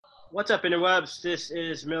What's up, interwebs? This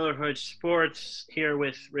is Miller Hood Sports here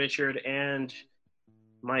with Richard and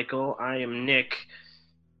Michael. I am Nick.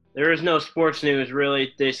 There is no sports news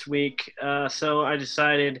really this week, so I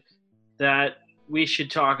decided that we should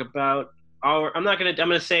talk about our. I'm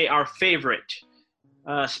gonna say our favorite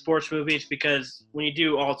sports movies because when you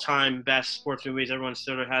do all-time best sports movies, everyone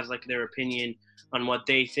sort of has like their opinion on what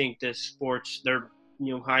they think the sports their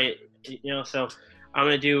high So I'm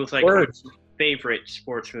gonna do with like Words. favorite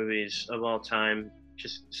sports movies of all time,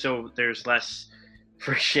 just so there's less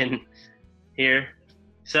friction here.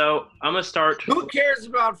 So I'm gonna start. Who cares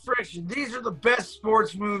about friction? These are the best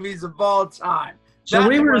sports movies of all time. So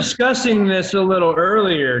we were discussing this a little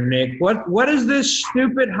earlier, Nick. What is this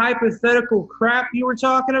stupid hypothetical crap you were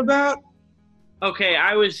talking about? Okay,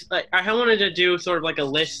 I wanted to do sort of like a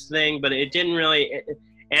list thing, but it didn't really.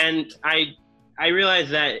 And I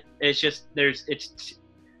realized that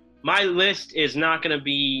my list is not going to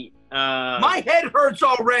be. My head hurts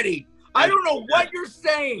already. I don't know what you're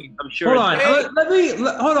saying. I'm sure. Hold on.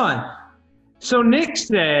 Hold on. So Nick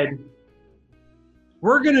said,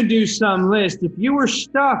 we're going to do some list. If you were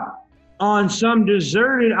stuck on some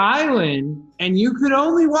deserted island and you could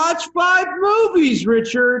only watch 5 movies,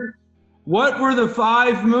 Richard, what were the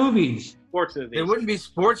 5 movies? Sports movies. They wouldn't be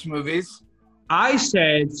sports movies. I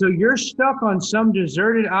said, so you're stuck on some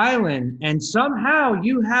deserted island and somehow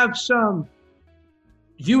you have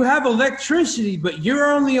electricity, but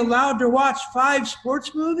you're only allowed to watch 5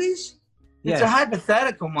 sports movies? It's a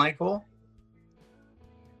hypothetical, Michael.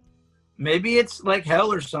 Maybe it's like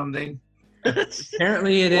hell or something.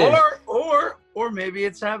 Apparently it is. Or maybe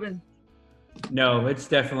it's heaven. No, it's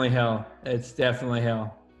definitely hell. It's definitely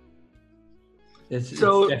hell. It's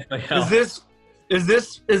definitely hell. Is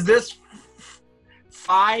this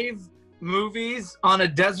 5 movies on a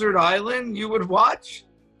desert island you would watch?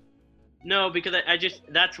 No, because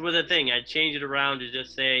that's what the thing. I changed it around to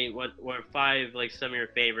just say what 5 like some of your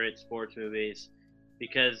favorite sports movies,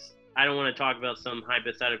 because I don't want to talk about some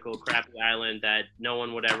hypothetical crappy island that no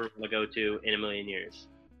one would ever want to go to in a million years.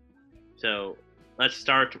 So let's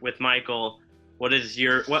start with Michael. Let's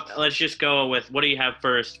just go with, what do you have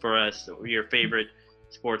first for us? Your favorite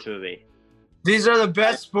sports movie? These are the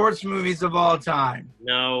best sports movies of all time.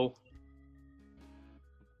 No.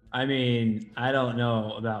 I mean, I don't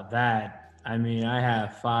know about that. I mean, I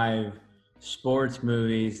have 5 sports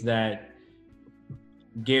movies that,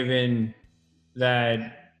 given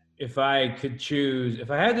that if I had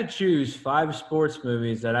to choose 5 sports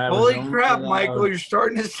movies that I was Holy crap, Michael, you're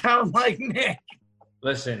starting to sound like Nick.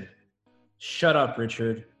 Listen, shut up,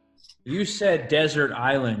 Richard. You said desert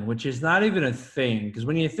island, which is not even a thing, because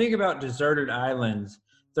when you think about deserted islands,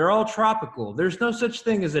 they're all tropical. There's no such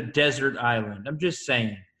thing as a desert island. I'm just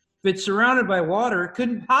saying. If it's surrounded by water, it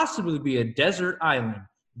couldn't possibly be a desert island.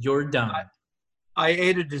 You're dumb. I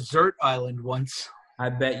ate a dessert island once. I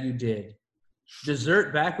bet you did.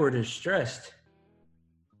 Dessert backward is stressed.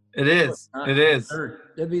 It is. It is.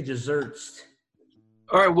 Dessert. That'd be desserts.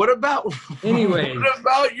 All right, what about anyway? What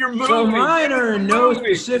about your movie? So mine are in no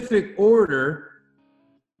specific order,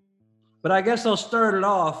 but I guess I'll start it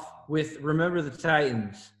off with Remember the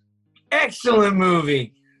Titans. Excellent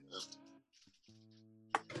movie.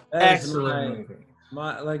 Excellent movie.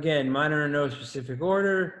 Mine are in no specific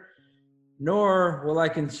order, nor will I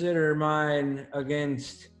consider mine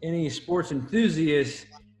against any sports enthusiast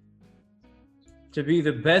to be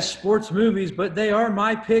the best sports movies, but they are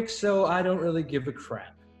my picks, so I don't really give a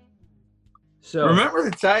crap. So Remember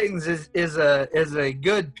the Titans is a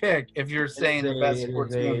good pick if you're saying the best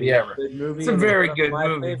sports movie ever. It's a very good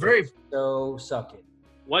movie. So suck it.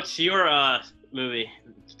 What's your movie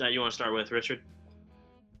that you want to start with, Richard?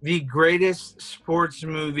 The greatest sports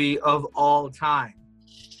movie of all time.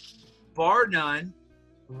 Bar none,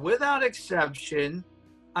 without exception,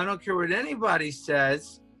 I don't care what anybody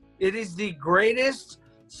says, it is the greatest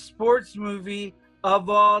sports movie of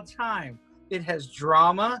all time. It has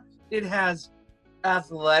drama. It has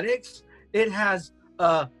athletics. It has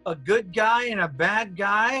a good guy and a bad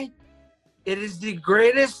guy. It is the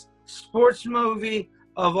greatest sports movie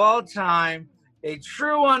of all time. A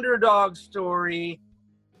true underdog story.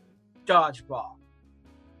 Dodgeball.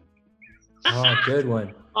 Oh, good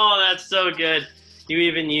one. Oh, that's so good. You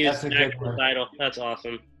even used That's the a good actual one. title. That's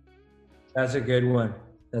awesome. That's a good one.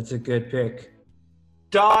 That's a good pick.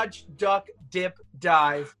 Dodge, duck, dip,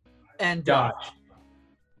 dive, and dodge. Dodge.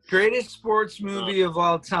 Greatest sports movie of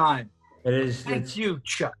all time. It is. Thank you,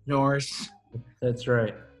 Chuck Norris. That's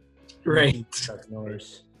right. Great. Chuck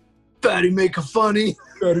Norris. Fatty make a funny.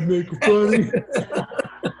 Gotta make it funny.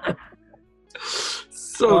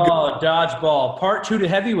 So good. Oh, Dodgeball. Part 2 to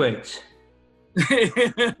Heavyweights.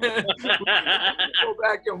 Go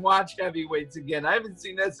back and watch Heavyweights again. I haven't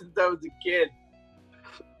seen that since I was a kid.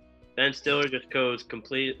 Ben Stiller just goes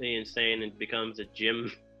completely insane and becomes a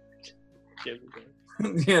gym.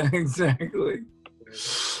 Yeah, exactly.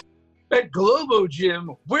 At Globo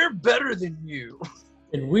Gym, we're better than you.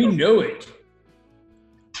 And we know it.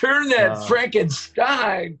 Turn that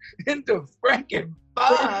Frankenstein into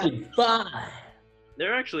Frankenfine. They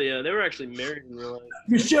were actually married in real life.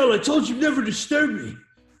 Michelle, I told you never disturb me.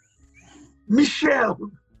 Michelle,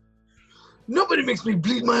 nobody makes me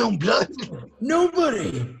bleed my own blood.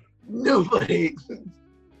 Nobody.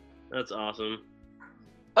 That's awesome.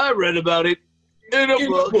 I read about it in a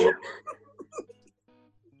book.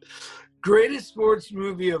 Greatest sports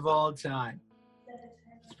movie of all time.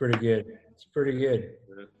 It's pretty good.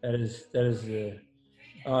 That is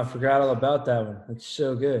oh, I forgot all about that one. It's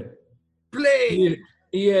so good.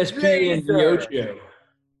 ESPN The Ocho.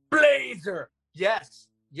 Blazer. Yes.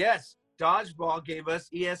 Dodgeball gave us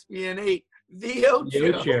ESPN 8. The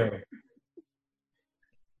Ocho.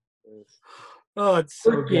 Oh, it's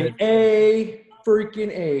so freaking good.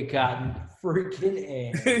 Freaking A, Cotton. Freaking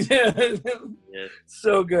A. Yeah.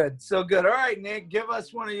 So good. All right, Nick, give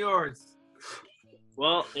us one of yours.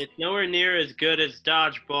 Well, it's nowhere near as good as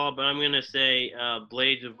Dodgeball, but I'm going to say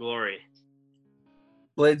Blades of Glory.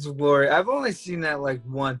 Blades of Glory. I've only seen that like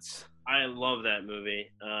once. I love that movie.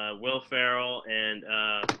 Will Ferrell and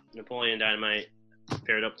Napoleon Dynamite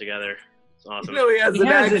paired up together. It's awesome. You know he has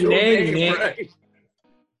a name, Nick. right?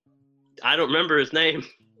 I don't remember his name.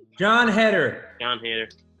 John Heder. John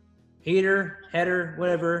Hader. Header,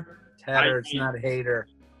 whatever. Hatter, it's not Hater.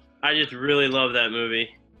 I just really love that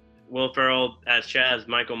movie. Will Ferrell as Chaz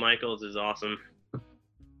Michaels is awesome.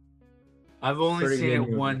 I've only Pretty seen good it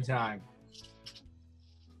movie. one time.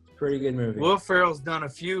 Pretty good movie. Will Ferrell's done a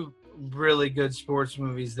few really good sports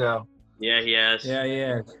movies, though. Yeah, he has.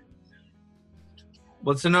 Yeah.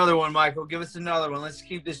 What's another one, Michael? Give us another one. Let's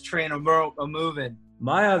keep this train a moving.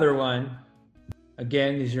 My other one,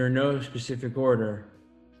 again, these are in no specific order.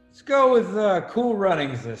 Let's go with Cool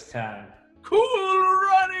Runnings this time. Cool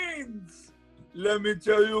Runnings! Let me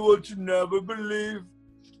tell you what you never believe.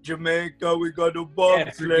 Jamaica, we got a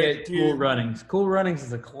bobsled Forget team. Cool Runnings. Cool Runnings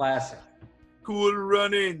is a classic. Cool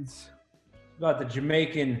Runnings. About the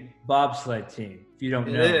Jamaican bobsled team, if you don't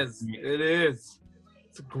know. It is.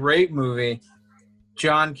 It's a great movie.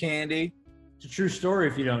 John Candy. It's a true story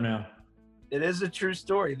if you don't know. It is a true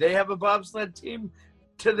story. They have a bobsled team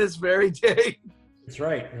to this very day. That's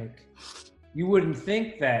right, Nick. You wouldn't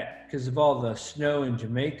think that because of all the snow in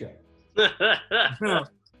Jamaica. That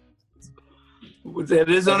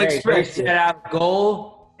is Hey, unexpected. they set out a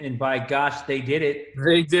goal, and by gosh, they did it.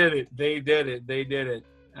 They did it.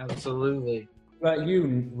 Absolutely. What about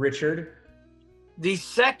you, Richard? The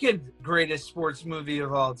second greatest sports movie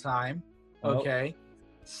of all time. Okay.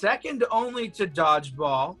 Second only to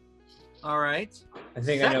Dodgeball. All right. I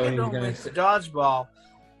think I know what Second he's only going to to say. Dodgeball.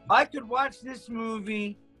 I could watch this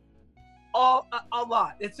movie a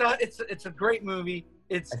lot. It's a great movie.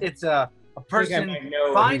 It's a person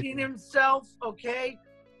finding himself. Okay.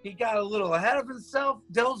 He got a little ahead of himself.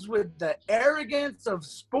 Deals with the arrogance of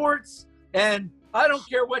sports. And I don't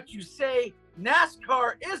care what you say.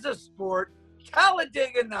 NASCAR is a sport.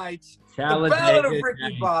 Talladega Nights. The Ballad of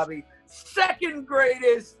Ricky Bobby. Second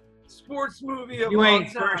greatest sports movie of all time. You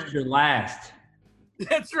ain't first, you're last.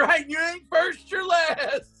 That's right. You ain't first, you're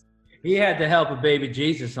last. He had the help of baby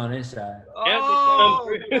Jesus on his side.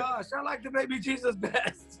 Oh, gosh. I like the baby Jesus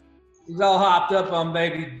best. He's all hopped up on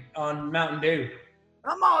Mountain Dew.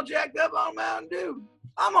 I'm all jacked up on Mountain Dew.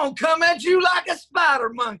 I'm going to come at you like a spider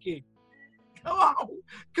monkey. Come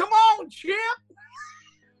on, Chip.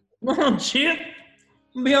 Come on, Chip.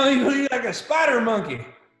 I'm be on you like a spider monkey.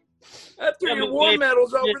 I threw your war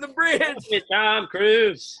medals over the bridge. It's Tom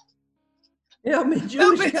Cruise. Help me,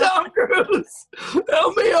 Help me, Tom Cruise.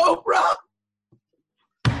 Help me, Oprah.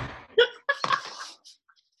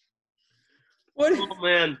 What? Oh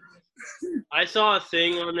man, I saw a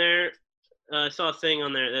thing on there.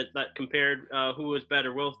 That compared who was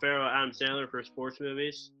better, Will Ferrell or Adam Sandler for sports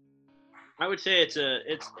movies. I would say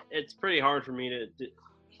it's pretty hard for me to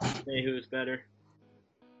say who's better.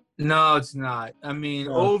 No, it's not. I mean,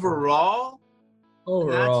 overall,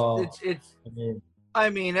 it's. I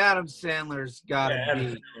mean, Adam Sandler's got to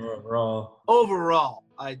be overall.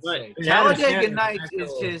 I'd say Talladega Nights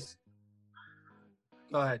is his.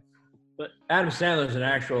 Go ahead. But Adam Sandler's an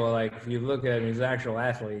actual, like, if you look at him, he's an actual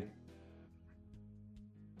athlete.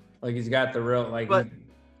 Like, he's got the real, like, he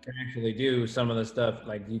can actually do some of the stuff,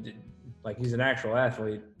 like, he's an actual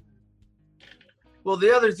athlete. Well,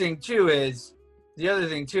 the other thing, too, is the other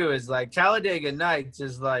thing too is like Talladega Nights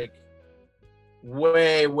is like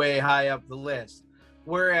way, way high up the list.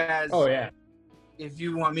 Whereas, Oh yeah. if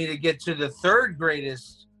you want me to get to the third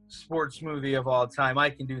greatest sports movie of all time, I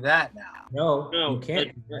can do that now. No, No, you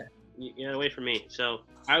can't. You gotta wait for me. So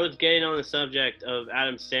I was getting on the subject of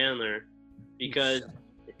Adam Sandler because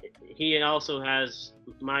he also has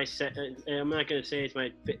my I'm not gonna say it's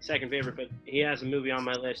my second favorite, but he has a movie on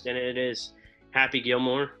my list, and it is Happy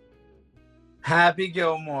Gilmore. Happy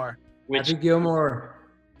Gilmore. Which Happy Gilmore.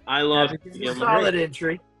 I love. Happy Gilmore. Solid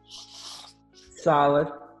entry. Solid.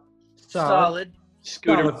 Solid.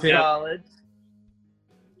 Scooter. Solid pick. Solid.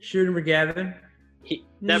 Shooter McGavin.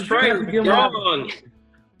 That Happy price is Gilmore. wrong.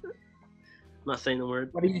 I'm not saying the word.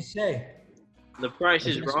 What do you say? The price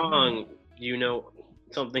is That's wrong. You know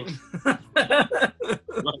something. Not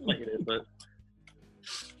like it is, but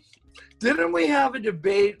Didn't we have a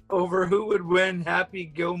debate over who would win Happy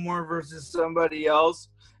Gilmore versus somebody else?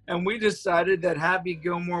 And we decided that Happy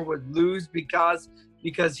Gilmore would lose because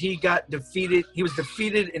he got defeated. He was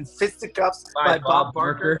defeated in fisticuffs by Bob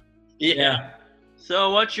Barker. yeah.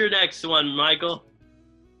 So what's your next one, Michael?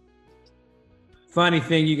 Funny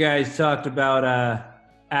thing you guys talked about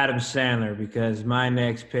Adam Sandler, because my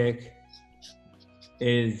next pick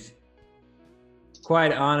is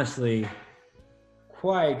quite honestly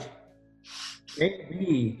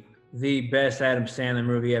maybe the best Adam Sandler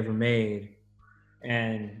movie ever made,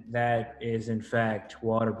 and that is in fact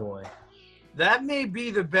Waterboy. That may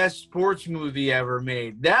be the best sports movie ever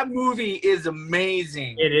made. That movie is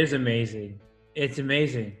amazing. It is amazing. It's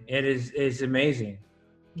amazing. It's amazing.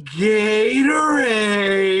 Gatorade.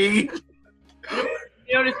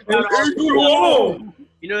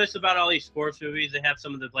 You notice about all these sports movies, they have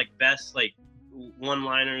some of the like best like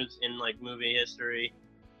one-liners in like movie history.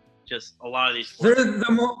 Just a lot of these.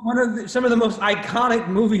 They're some of the most iconic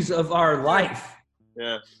movies of our life.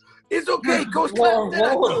 Yeah. It's okay. Go slap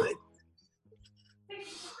that good.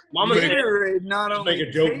 Mama said, Gatorade not only make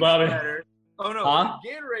a joke, tastes Bobby. better. Oh no! Huh?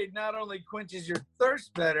 Gatorade not only quenches your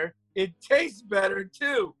thirst better, it tastes better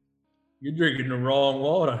too. You're drinking the wrong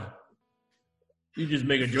water. You just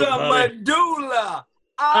make a The joke about it. medulla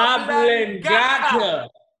Oblongata.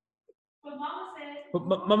 But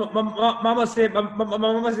Mama said.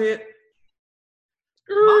 Mama said.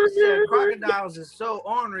 Mama said crocodiles is so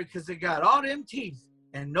ornery because they got all them teeth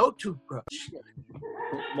and no toothbrush.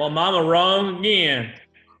 Well, Mama wrong again.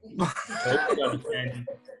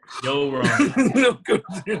 You're wrong. No good.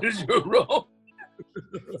 You're wrong.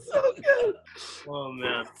 So good. "Oh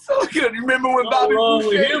man, So good. You remember when Bobby wrong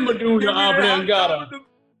Boucher? with him, medulla oblongata.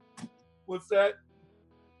 What's that?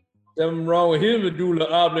 Something wrong with his medulla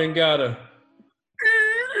oblongata.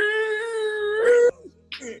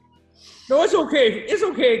 No, it's okay. It's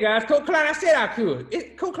okay, guys. Coach Klein said I could.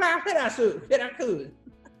 Coach Klein said I could.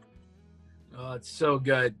 Oh, it's so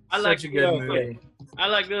good. I Such like a good the- movie. I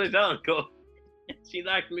like Billy's uncle. She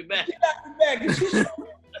liked me back."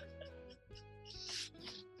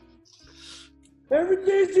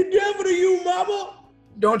 Everything's the devil to you, mama.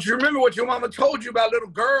 Don't you remember what your mama told you about little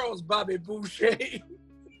girls, Bobby Boucher?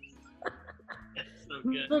 So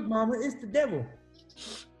good. Look, mama, it's the devil.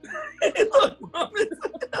 Look, Mama,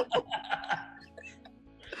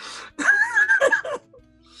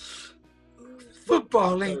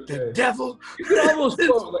 football ain't the devil. You could almost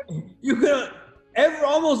quote.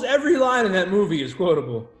 Almost every line in that movie is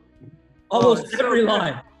quotable. Almost it's so every good.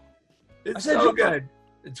 line. It's I said so you- good.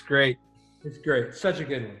 It's great. It's great. Such a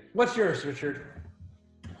good one. What's yours, Richard?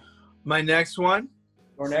 My next one.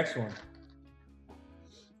 Or next one?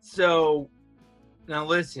 So, now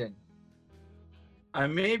listen. I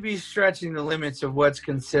may be stretching the limits of what's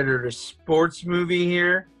considered a sports movie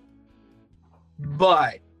here,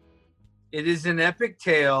 but it is an epic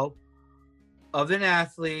tale of an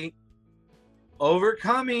athlete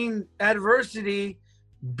overcoming adversity,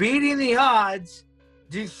 beating the odds,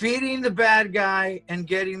 defeating the bad guy, and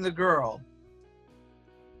getting the girl.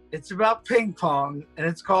 It's about ping pong, and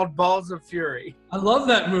it's called Balls of Fury. I love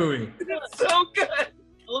that movie. It's so good. I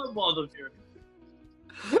love Balls of Fury.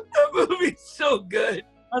 That movie's so good.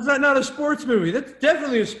 How's that not a sports movie? That's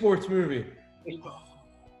definitely a sports movie.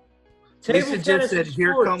 Table Lisa just tennis said, is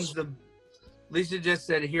 "Here sports." comes the." Lisa just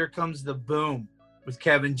said, "Here comes the boom" with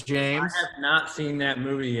Kevin I James. have not seen that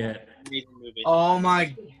movie yet. Amazing movie. Oh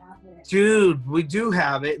my, dude, we do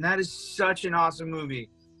have it, and that is such an awesome movie.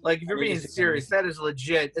 Like, if you're I need being to see it. serious, that is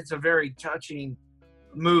legit. It's a very touching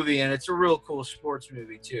movie, and it's a real cool sports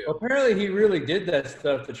movie too. Apparently, he really did that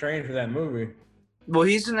stuff to train for that movie. Well,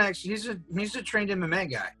 he's a trained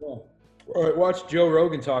MMA guy. Yeah. I watched Joe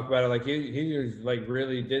Rogan talk about it. Like he was like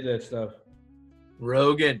really did that stuff.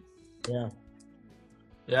 Rogan. Yeah.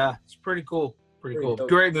 Yeah, it's pretty cool. Pretty cool. dope.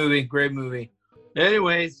 Great movie. Great movie.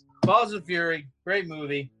 Anyways, Balls of Fury. Great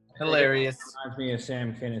movie. Hilarious. Reminds me of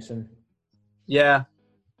Sam Kinison. Yeah.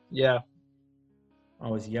 Yeah.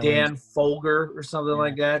 Always yelling. Dan Folger or something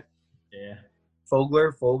like that. Yeah.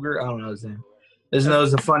 Folger. I don't know his name. This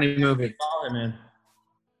is a funny movie. Father, man.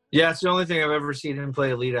 Yeah, it's the only thing I've ever seen him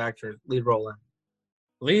play a lead role in.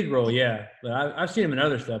 Lead role, yeah. But I've seen him in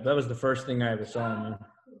other stuff. That was the first thing I ever saw him in.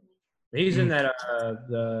 He's in that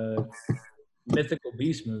the Mythical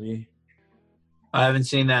Beast movie. I haven't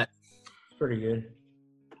seen that. It's pretty good.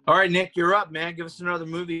 All right, Nick, you're up, man. Give us another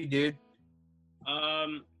movie, dude.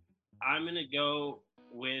 I'm gonna go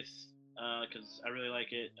with because I really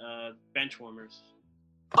like it. Benchwarmers.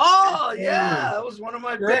 Oh yeah, that was one of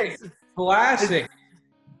my Great. picks. Classic.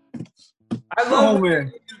 Oh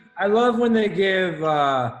man. I love when they give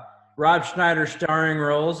Rob Schneider starring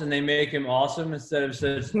roles and they make him awesome instead of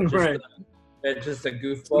just a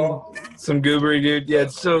goofball. Some goobery dude. Yeah,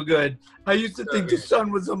 it's so good. I used to think the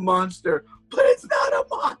sun was a monster, but it's not a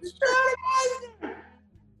monster.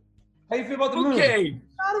 How you feel about the movie? Okay,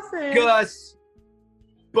 Not a fan. Gus.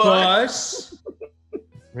 Bus.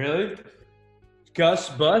 Really? Gus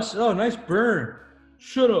Bus? Oh, nice burn.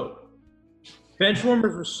 Shut up.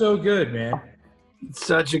 Benchwarmers were so good, man.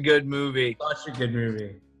 Such a good movie. Such a good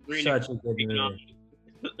movie. Three Such a nerds good taking movie. on-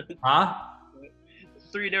 Huh?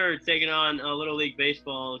 Three nerds taking on a little league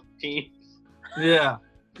baseball team. Yeah.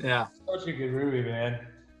 Yeah. Such a good movie, man.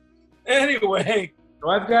 Anyway. So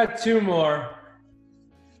I've got two more.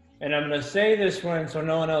 And I'm going to say this one so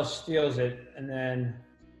no one else steals it. And then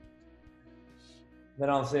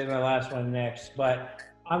I'll say my last one next. But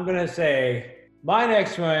I'm going to say my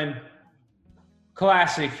next one,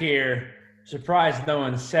 classic here. Surprised no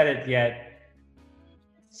one said it yet.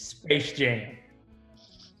 Space Jam.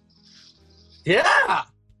 Yeah.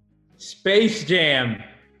 Space Jam.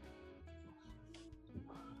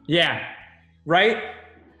 Yeah. Right?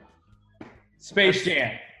 Space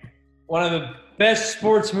Jam. One of the best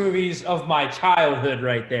sports movies of my childhood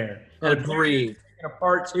right there. And Agreed. a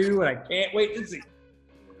part two, and I can't wait to see.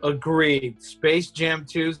 Agreed. Space Jam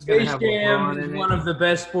 2 is going to Space have Jam LeBron is in one it. of the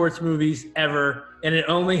best sports movies ever, and it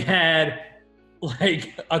only had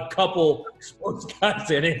like a couple sports guys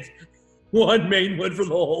in it. One main one for the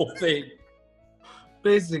whole thing.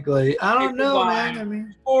 Basically. I don't know, man. I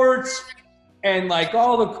mean, Sports and like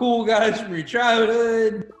all the cool guys from your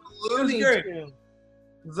childhood. Looney great. Tunes.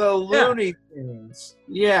 The Looney Tunes.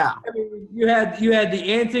 Yeah. I mean, you had the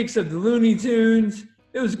antics of the Looney Tunes.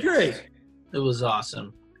 It was great. It was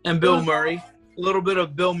awesome. And Bill Murray. A little bit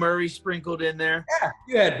of Bill Murray sprinkled in there. Yeah,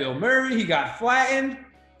 you had Bill Murray. He got flattened.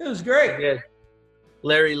 It was great. Yeah.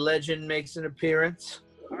 Larry Legend makes an appearance.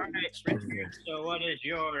 All right, Richard, so what is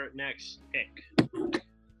your next pick?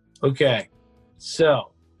 Okay.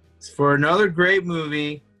 So, for another great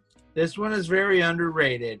movie, this one is very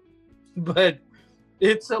underrated, but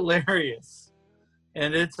it's hilarious.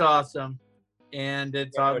 And it's awesome. And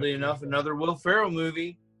it's oddly enough another Will Ferrell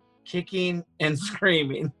movie, Kicking and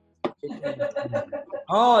Screaming.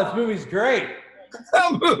 Oh, this movie's great.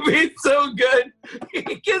 That movie's so good. He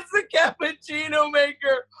gets the cappuccino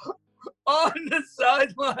maker on the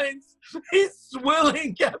sidelines. He's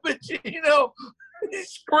swilling cappuccino. He's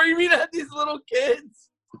screaming at these little kids.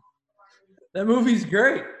 That movie's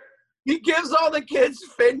great. He gives all the kids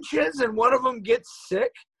finches, and one of them gets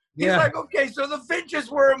sick. He's Yeah. like, okay, so the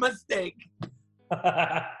finches were a mistake.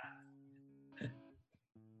 The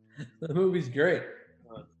movie's great.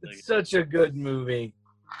 It's such a good movie.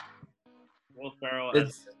 Will Ferrell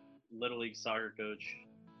It's- as Little League soccer coach.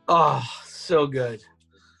 Oh, so good.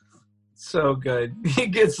 So good. He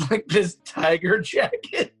gets like this tiger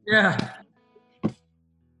jacket. Yeah.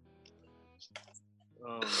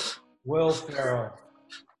 Um, Will Ferrell.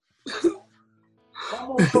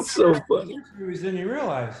 It's so funny. Movies than you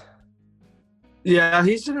realize. Yeah,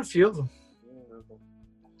 he's in a few of them.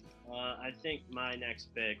 I think my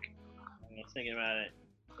next pick, I was thinking about it,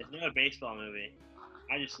 it's not a baseball movie.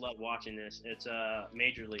 I just love watching this. It's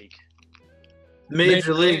Major League.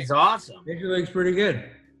 Major League's awesome. Major League's pretty good.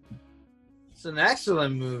 It's an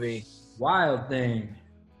excellent movie. Wild Thing.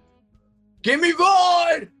 Give me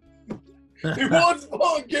Vaughn! He wants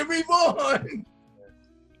Vaughn! Give me Vaughn!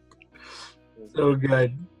 So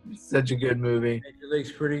good. Such a good movie. Major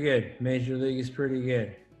League's pretty good. Major League is pretty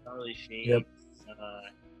good. Charlie Sheen. Yep.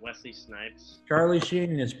 Wesley Snipes. Charlie Sheen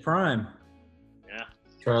in his prime. Yeah.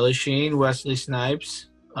 Charlie Sheen, Wesley Snipes.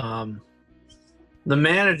 The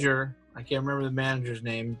manager, I can't remember the manager's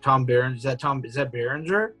name. Tom Berenger. Is that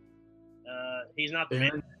Berenger? He's not the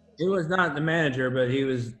man. He was not the manager, but he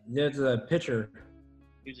was a pitcher.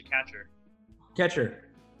 He was a catcher. Catcher.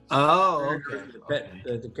 Oh, okay.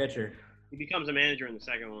 The catcher He becomes a manager in the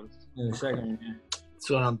second one. in the second one. Yeah. That's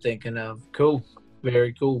what I'm thinking of. Cool.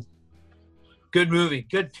 Very cool. Good movie.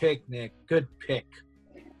 Good pick, Nick. Good pick.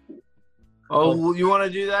 Oh, you want to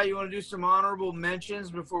do that? You want to do some honorable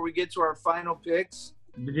mentions before we get to our final picks?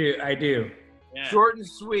 I do. Yeah. Short and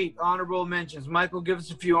sweet, honorable mentions. Michael, give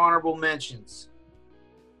us a few honorable mentions.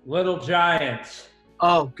 Little Giants,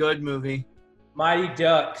 Oh, good movie. Mighty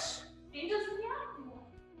Ducks. Angels in the Outfield.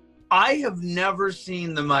 I have never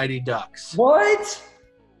seen The Mighty Ducks. What?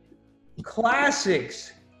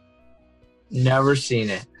 Classics. Never seen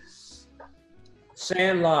it.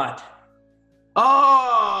 Sandlot.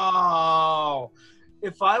 Oh,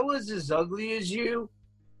 if I was as ugly as you,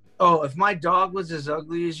 if my dog was as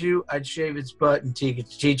ugly as you, I'd shave its butt and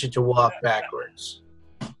teach it to walk backwards.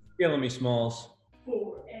 Killing me, Smalls.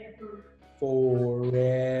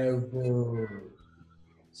 Forever.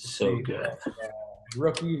 So good.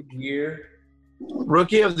 Rookie of the Year.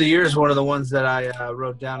 Rookie of the Year is one of the ones that I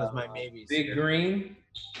wrote down as my maybes. Big Green.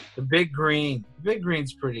 The Big Green. Big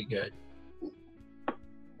Green's pretty good.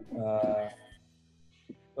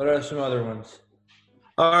 What are some other ones?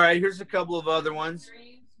 All right, here's a couple of other ones.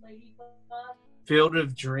 Field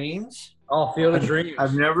of Dreams. Oh, Field of Dreams.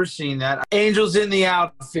 I've never seen that. Angels in the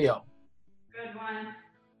Outfield. Good one.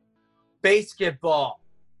 Basketball.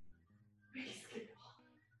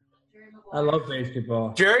 I love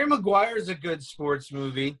basketball. Jerry Maguire is a good sports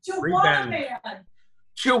movie. Rebound.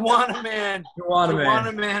 Juwanna Man.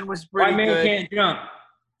 Juwanna Man was pretty White Man good. Can't Jump.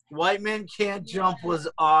 White Man Can't Jump was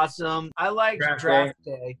awesome. I like Draft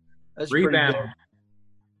Day. That's pretty Rebound. good.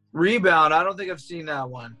 Rebound. I don't think I've seen that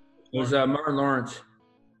one. It was Martin Lawrence.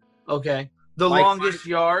 Okay. The Mike Longest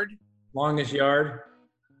Yard. Longest Yard.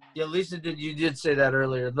 Yeah, Lisa you did say that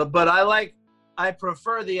earlier. But I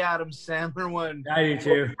prefer the Adam Sandler one I do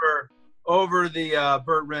too. over the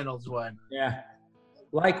Burt Reynolds one. Yeah.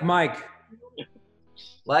 Like Mike.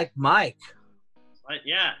 Like Mike.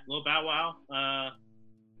 Yeah, Lil Bow Wow.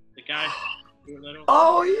 The guy.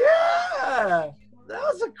 Oh yeah, that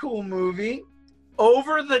was a cool movie.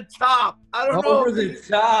 Over the Top. I don't know. Over the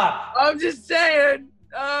Top. I'm just saying.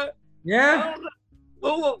 Yeah.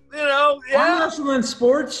 Well, Arm yeah, wrestling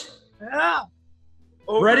sports. yeah.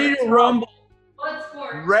 Over Ready the to Top. rumble. What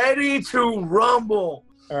sport? Ready to rumble.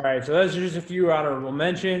 All right, so those are just a few honorable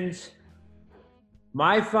mentions.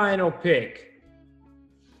 My final pick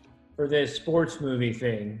for this sports movie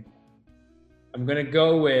thing, I'm going to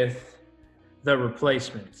go with The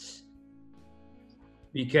Replacements.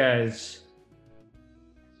 Because,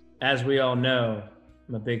 as we all know,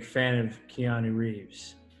 I'm a big fan of Keanu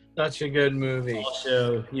Reeves. Such a good movie.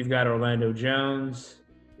 Also, you've got Orlando Jones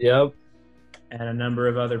Yep. and a number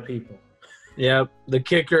of other people. Yep. The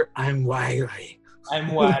kicker, I'm Wiley.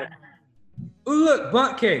 I'm wider. Ooh, look,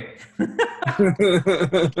 bunt cake.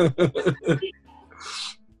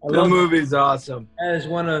 The movie's awesome. That is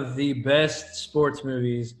one of the best sports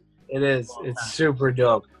movies. It is. It's super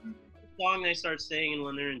dope. Song they start singing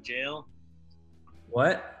when they're in jail.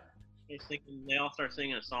 What? They all start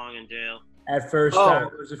singing a song in jail. At first, I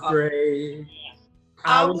was afraid.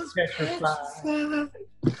 I was petrified.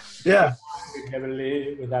 Yeah. Could never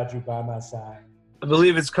live without you by my side. I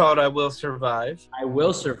believe it's called I Will Survive. I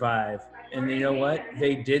will survive. And you know what?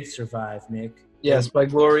 They did survive, Nick. Yes, by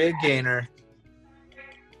Gloria Gaynor.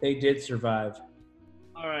 They did survive.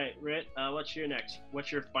 All right, Rit. What's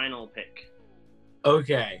your final pick?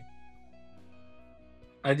 Okay.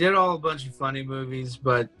 I did a bunch of funny movies,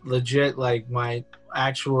 but legit, like, my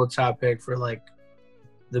actual top pick for, like,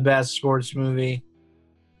 the best sports movie,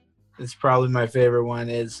 it's probably my favorite one,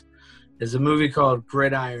 is a movie called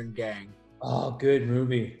Gridiron Gang. Oh, good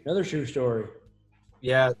movie. Another true story.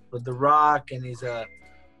 Yeah, with The Rock, and he's a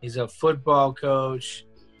football coach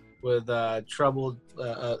with trouble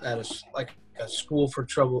at a school for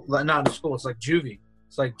trouble. Not a school. It's like juvie.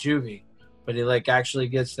 But he actually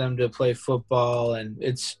gets them to play football, and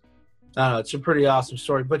it's a pretty awesome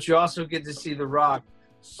story. But you also get to see The Rock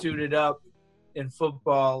suited up in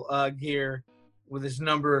football gear with his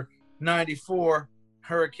number 94.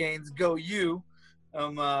 Hurricanes go you.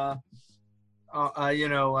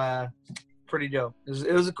 Pretty dope.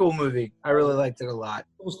 It was a cool movie. I really liked it a lot.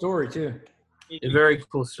 Cool story, too. A very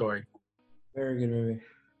cool story. Very good movie.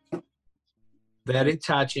 Very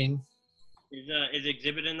touching. Is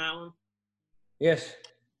Exhibit in that one? Yes.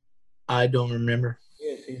 I don't remember.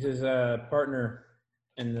 Yes, he's his partner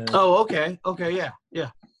in the... Oh, okay. Okay, yeah.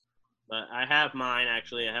 But I have mine,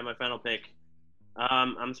 actually. I have my final pick.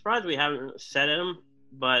 I'm surprised we haven't said him,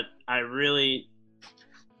 but a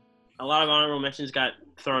lot of honorable mentions got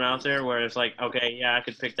thrown out there where it's like, okay, yeah, I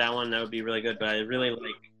could pick that one. That would be really good. But I really like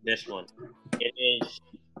this one. It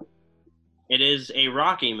is a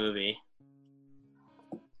Rocky movie.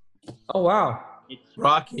 Oh wow. It's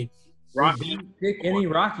Rocky. Rocky. Pick any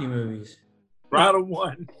Rocky movies. Not a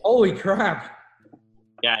one. Holy crap.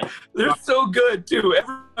 Yeah, They're so good too.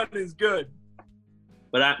 Everyone is good.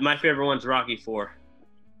 but my favorite one's Rocky 4.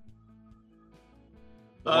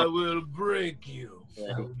 I will break you.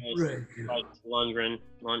 Yeah, Break you. like Lundgren.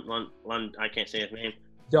 I can't say his name.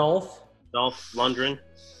 Dolph. Dolph Lundgren.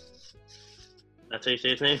 That's how you say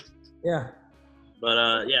his name. Yeah.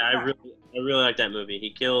 But yeah, I really like that movie.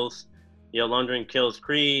 He kills, Lundgren kills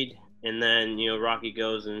Creed, and then Rocky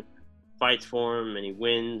goes and fights for him, and he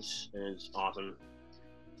wins, and it's awesome.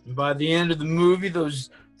 And by the end of the movie, those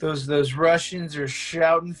Russians are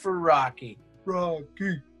shouting for Rocky,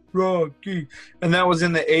 Rocky, Rocky, and that was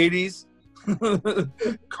in the 80s,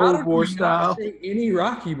 Cold War style. Say any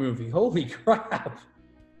Rocky movie. Holy crap.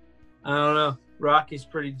 I don't know. Rocky's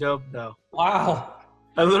pretty dope though. Wow.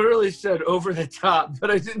 I literally said over the top, but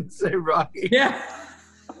I didn't say Rocky. Yeah.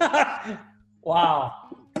 Wow.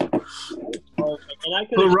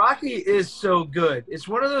 But Rocky is so good. It's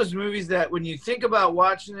one of those movies that when you think about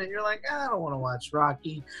watching it, you're like, I don't want to watch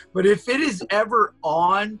Rocky. But if it is ever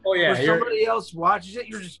on or somebody else watches it,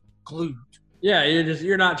 you're just glued. Yeah,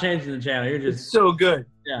 you're not changing the channel. You're just It's so good.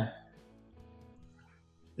 yeah.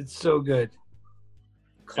 It's so good.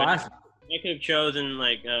 Classic. I could have chosen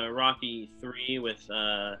like Rocky 3 with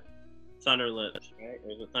Thunder Lips, right?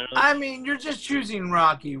 Or is it Thunder Lips? I mean, you're just choosing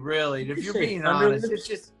Rocky, really. If you're say being Thunder honest,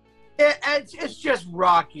 Lips? it's just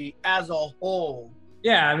Rocky as a whole.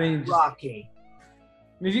 Yeah, I mean, Rocky.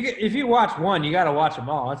 if you watch one, you got to watch them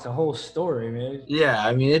all. That's the whole story, man. Yeah,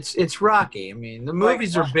 I mean, it's Rocky. I mean, the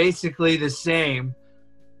movies are basically the same.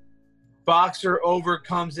 Boxer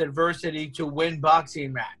overcomes adversity to win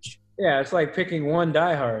boxing match. Yeah, it's like picking one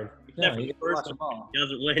Die Hard. Except No, for you the gotta first watch them one, all. he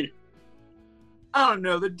doesn't win. I don't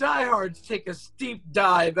know. The diehards take a steep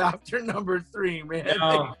dive after number 3, man.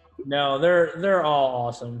 No, they're all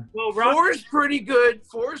awesome. Well, 4 is pretty good.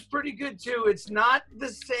 4 is pretty good too. It's not the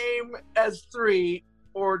same as 3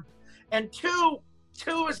 and 2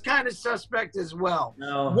 is kind of suspect as well.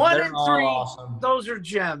 No, 1 they're and all 3, awesome. those are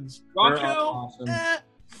gems. They're 2, all awesome.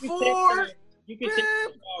 4, You can say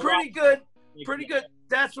pretty good. Pretty good.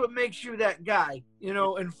 That's what makes you that guy,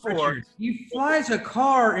 and 4. Richard, he flies a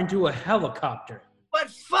car into a helicopter. But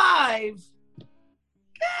 5,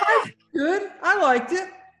 Good. I liked it.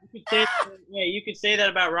 You could say that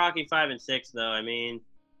about Rocky 5 and 6, though. I mean,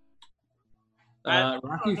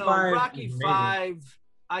 Rocky 5. Rocky 5,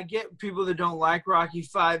 I get people that don't like Rocky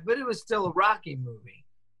 5, but it was still a Rocky movie.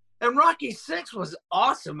 And Rocky 6 was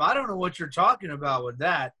awesome. I don't know what you're talking about with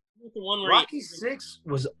that. that's the one where Rocky 6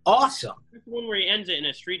 was awesome. that's the one where he ends it in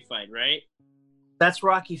a street fight, right? That's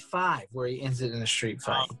Rocky 5, where he ends it in a street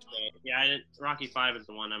fight. Oh, okay. Yeah, Rocky 5 is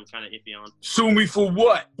the one I'm kind of iffy on. Sue me for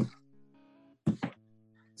what?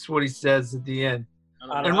 That's what he says at the end.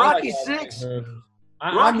 And Rocky 6,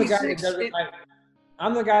 I'm the guy that doesn't like.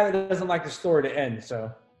 I'm the guy that doesn't like the story to end.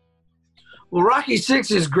 So, well, Rocky 6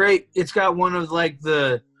 is great. It's got one of like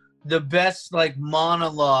the best like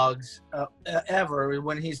monologues ever.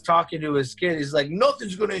 When he's talking to his kid, he's like,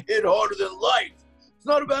 "Nothing's gonna hit harder than life. It's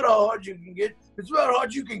not about how hard you can get. It's about how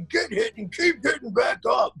hard you can get hit and keep hitting back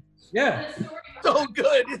up." yeah. So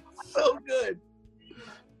good. It's so good.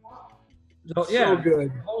 So, yeah. So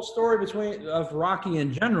good. The whole story of Rocky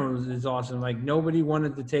in general is awesome. Like nobody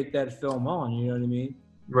wanted to take that film on. You know what I mean?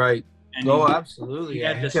 Right. And Absolutely. He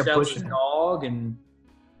Yeah, had to kept sell his pushing it. dog and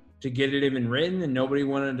to get it even written, and nobody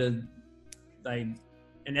wanted to like,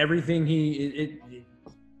 and everything he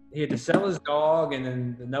had to sell his dog, and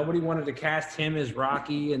then nobody wanted to cast him as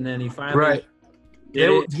Rocky, and then he finally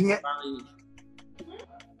did it.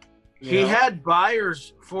 He had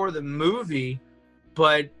buyers for the movie,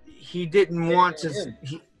 but he didn't want to.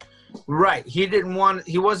 He didn't want.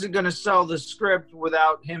 He wasn't going to sell the script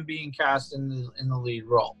without him being cast in the lead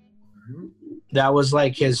role. Mm-hmm. That was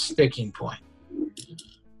like his sticking point,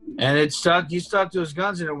 and it stuck. He stuck to his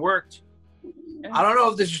guns, and it worked. I don't know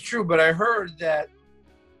if this is true, but I heard that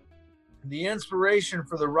the inspiration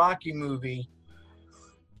for the Rocky movie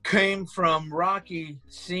came from Rocky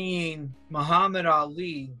seeing Muhammad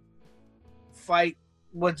Ali fight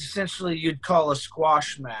what essentially you'd call a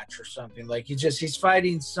squash match or something. Like he's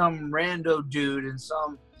fighting some rando dude in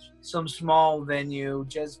some small venue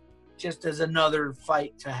just as another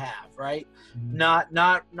fight to have, right? Mm-hmm.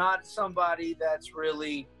 Not somebody that's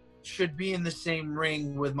really should be in the same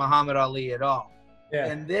ring with Muhammad Ali at all. Yeah.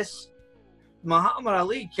 And this Muhammad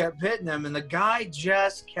Ali kept hitting him, and the guy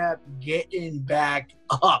just kept getting back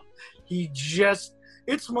up.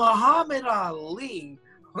 It's Muhammad Ali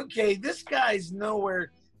Okay, this guy's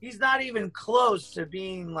nowhere. He's not even close to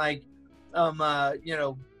being like,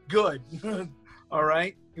 good. All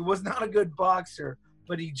right, he was not a good boxer,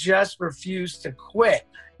 but he just refused to quit.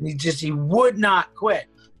 And he would not quit.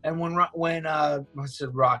 And when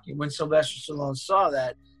Rocky, when Sylvester Stallone saw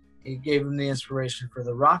that, he gave him the inspiration for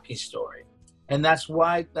the Rocky story, and that's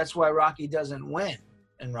why Rocky doesn't win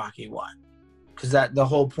in Rocky 1, because the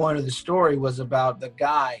whole point of the story was about the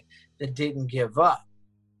guy that didn't give up.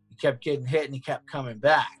 He kept getting hit and he kept coming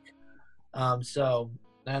back. So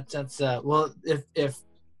that's if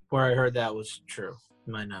where I heard that was true,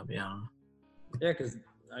 it might not be. I don't know. Yeah, because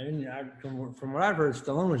from what I've heard,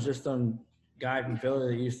 Stallone was just some guy from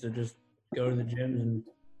Philly that used to just go to the gyms and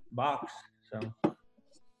box. So,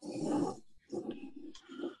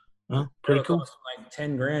 Well, pretty cool. Like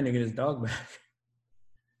 $10,000 to get his dog back.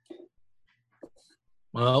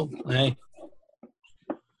 Well, hey,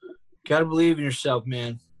 gotta believe in yourself,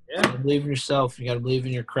 man. Yeah. You gotta believe in yourself. You gotta believe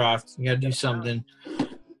in your craft. You gotta do something that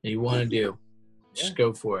you want to do. Just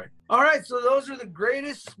go for it. All right, so those are the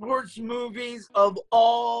greatest sports movies of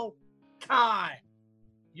all time.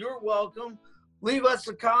 You're welcome. Leave us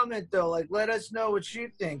a comment though. Like, let us know what you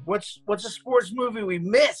think. What's a sports movie we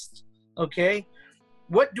missed? Okay,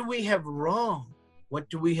 what do we have wrong? What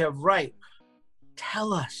do we have right?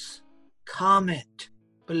 Tell us. Comment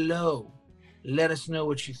below. Let us know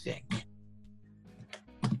what you think.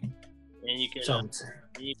 And you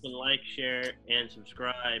can like, share, and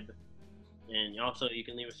subscribe. And also you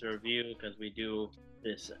can leave us a review because we do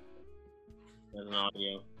this as an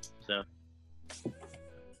audio. So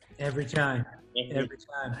Every time.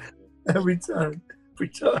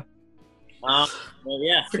 Well,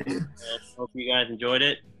 yeah. Hope you guys enjoyed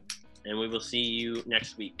it, and we will see you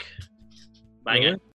next week. Bye, guys.